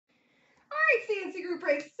Fancy Group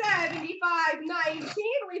Break 7519.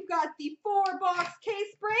 We've got the 4-box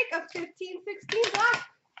case break of 15-16 black.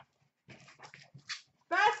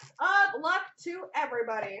 Best of luck to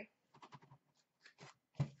everybody.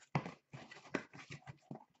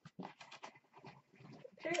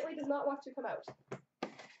 Apparently does not want to come out.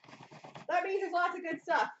 That means there's lots of good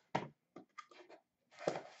stuff.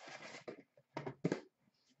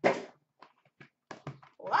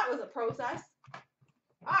 Well, that was a process.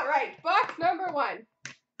 All right, box number 1.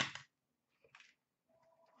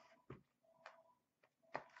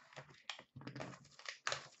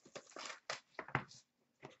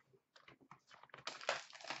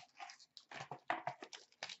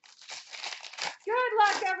 Good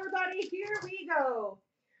luck, everybody. Here we go.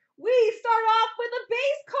 We start off with a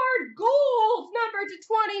base card gold number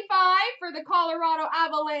 /25 for the Colorado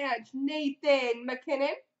Avalanche, Nathan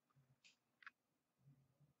MacKinnon.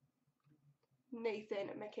 We've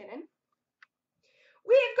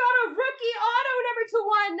got a rookie auto number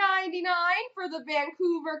 /199 for the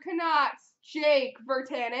Vancouver Canucks, Jake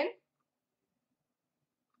Virtanen.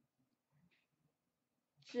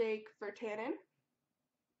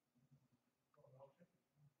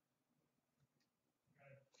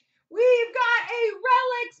 We've got a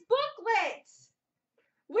relics booklet,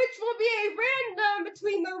 which will be a random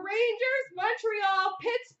between the Rangers, Montreal,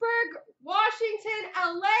 Pittsburgh, Washington,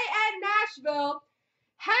 LA, and Nashville.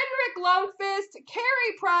 Henrik Lundqvist,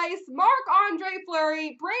 Carey Price, Marc-Andre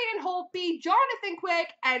Fleury, Braden Holtby, Jonathan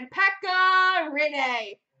Quick, and Pekka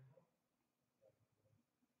Rinne.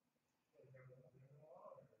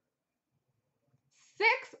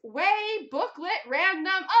 Six-way booklet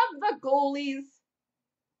random of the goalies.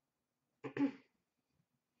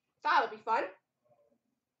 That'll be fun.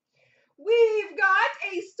 We've got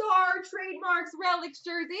a Star Trademarks Relics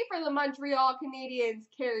jersey for the Montreal Canadiens,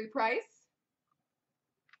 Carey Price.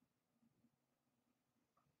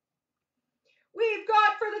 We've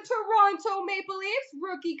got for the Toronto Maple Leafs,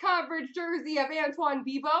 rookie coverage jersey of Antoine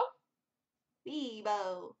Bibeau.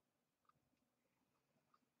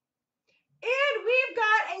 And we've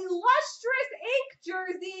got a lustrous ink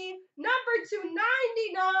jersey, number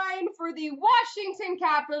 /299 for the Washington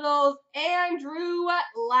Capitals, Andrew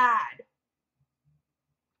Ladd.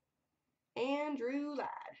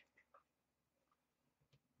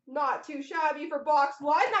 Not too shabby for box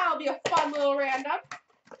 1. That'll be a fun little random.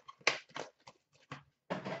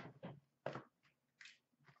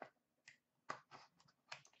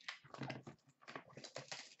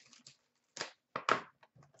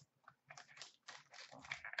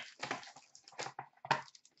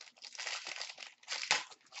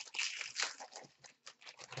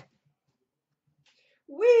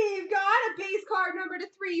 We've got a base card number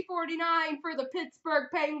 /349 for the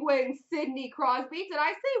Pittsburgh Penguins, Sidney Crosby. Did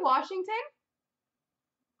I say Washington?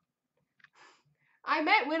 I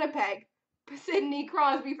meant Winnipeg. Sidney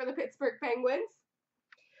Crosby for the Pittsburgh Penguins.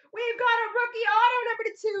 We've got a rookie auto number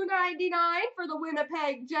 /299 for the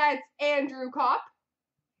Winnipeg Jets, Andrew Copp.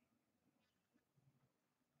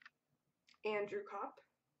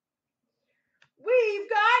 We've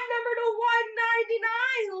got number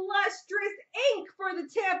 /199 lustrous ink for the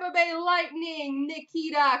Tampa Bay Lightning,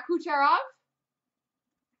 Nikita Kucherov.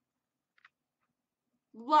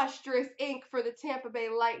 Lustrous ink for the Tampa Bay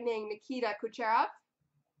Lightning, Nikita Kucherov.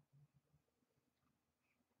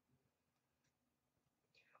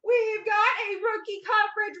 We've got a rookie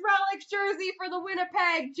coverage relics jersey for the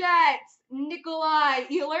Winnipeg Jets, Nikolai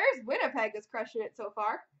Ehlers. Winnipeg is crushing it so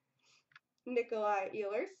far. Nikolai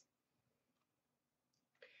Ehlers.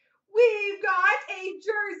 We've got a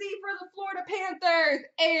jersey for the Florida Panthers,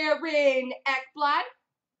 Aaron Ekblad.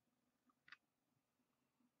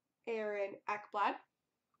 And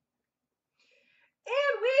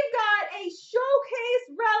we've got a Showcase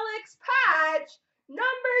Relics patch,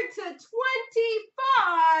 number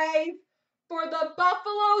 /25 for the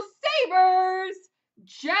Buffalo Sabres,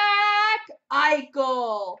 Jack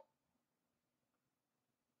Eichel.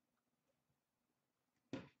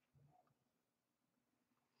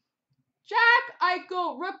 Jack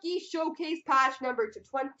Eichel rookie showcase patch number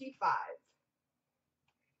 /25.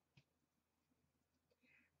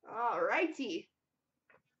 All righty.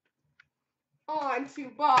 On to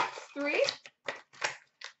box 3.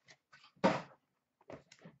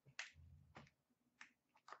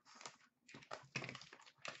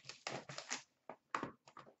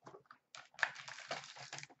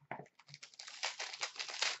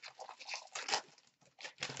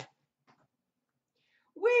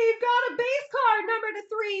 We've got a base card number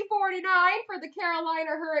 /349 for the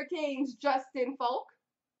Carolina Hurricanes, Justin Falk.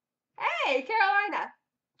 Hey, Carolina.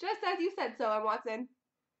 Just as you said so, Watson.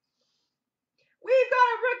 We've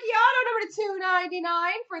got a rookie auto number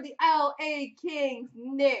 /299 for the LA Kings,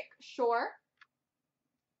 Nick Shore.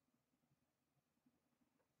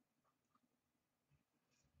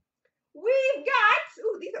 We've got,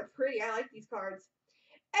 ooh, these are pretty. I like these cards.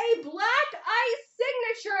 A Black Ice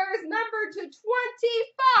Signatures number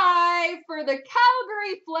 /25 for the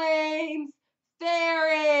Calgary Flames,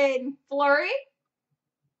 Theron Fleury.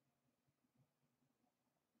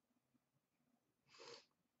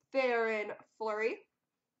 Theron Fleury.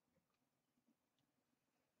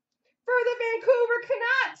 For the Vancouver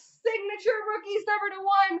Canucks, signature rookies number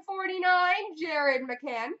 /149, Jared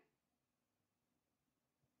McCann.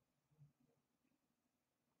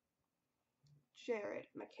 Jared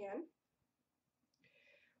McCann.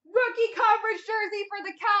 Rookie coverage jersey for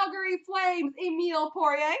the Calgary Flames, Emile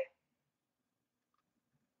Poirier.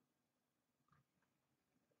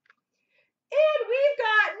 And we've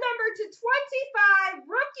got number /25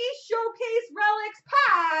 rookie showcase relics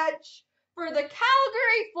patch for the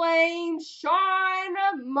Calgary Flames, Sean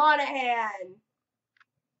Monahan.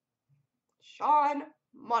 Sean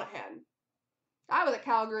Monahan. That was a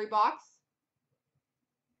Calgary box.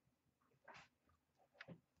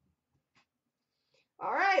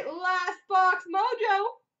 All right, last box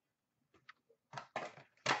mojo.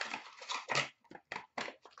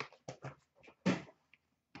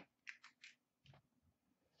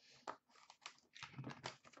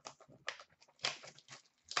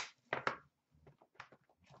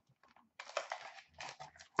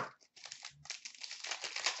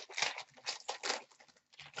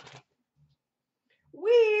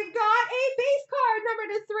 We've got a base card number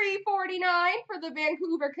 /349 for the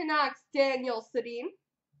Vancouver Canucks, Daniel Sedin.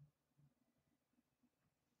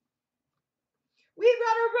 We've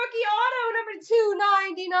got a rookie auto number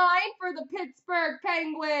 /299 for the Pittsburgh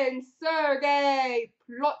Penguins, Sergei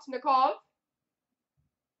Plotnikov.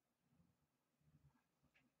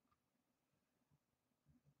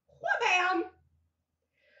 Wha-bam!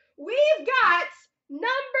 We've got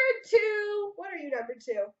number 2. What are you number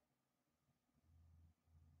 2?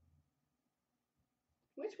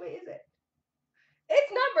 Which way is it?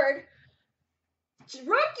 It's numbered.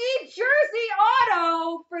 Rookie jersey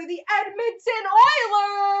auto for the Edmonton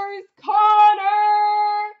Oilers,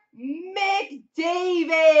 Connor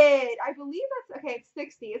McDavid. I believe that's, okay, it's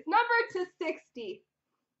 60. It's numbered /60.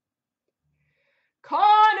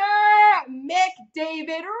 Connor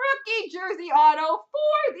McDavid, rookie jersey auto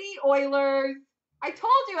for the Oilers. I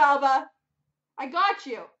told you, Alba. I got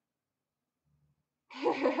you.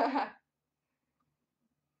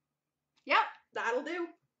 Yep, that'll do.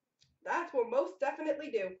 That will most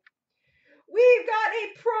definitely do. We've got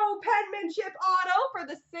a pro penmanship auto for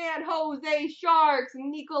the San Jose Sharks,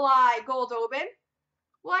 Nikolai Goldobin.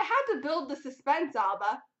 Well, I had to build the suspense,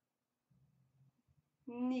 Alba.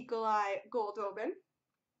 Nikolai Goldobin.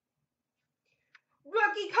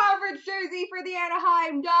 Rookie coverage jersey for the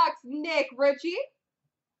Anaheim Ducks, Nick Ritchie.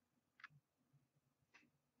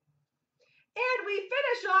 And we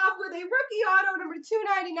finish off with a rookie auto number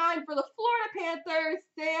 /299 for the Florida Panthers,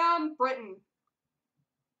 Sam Britton.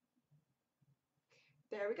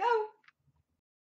 There we go.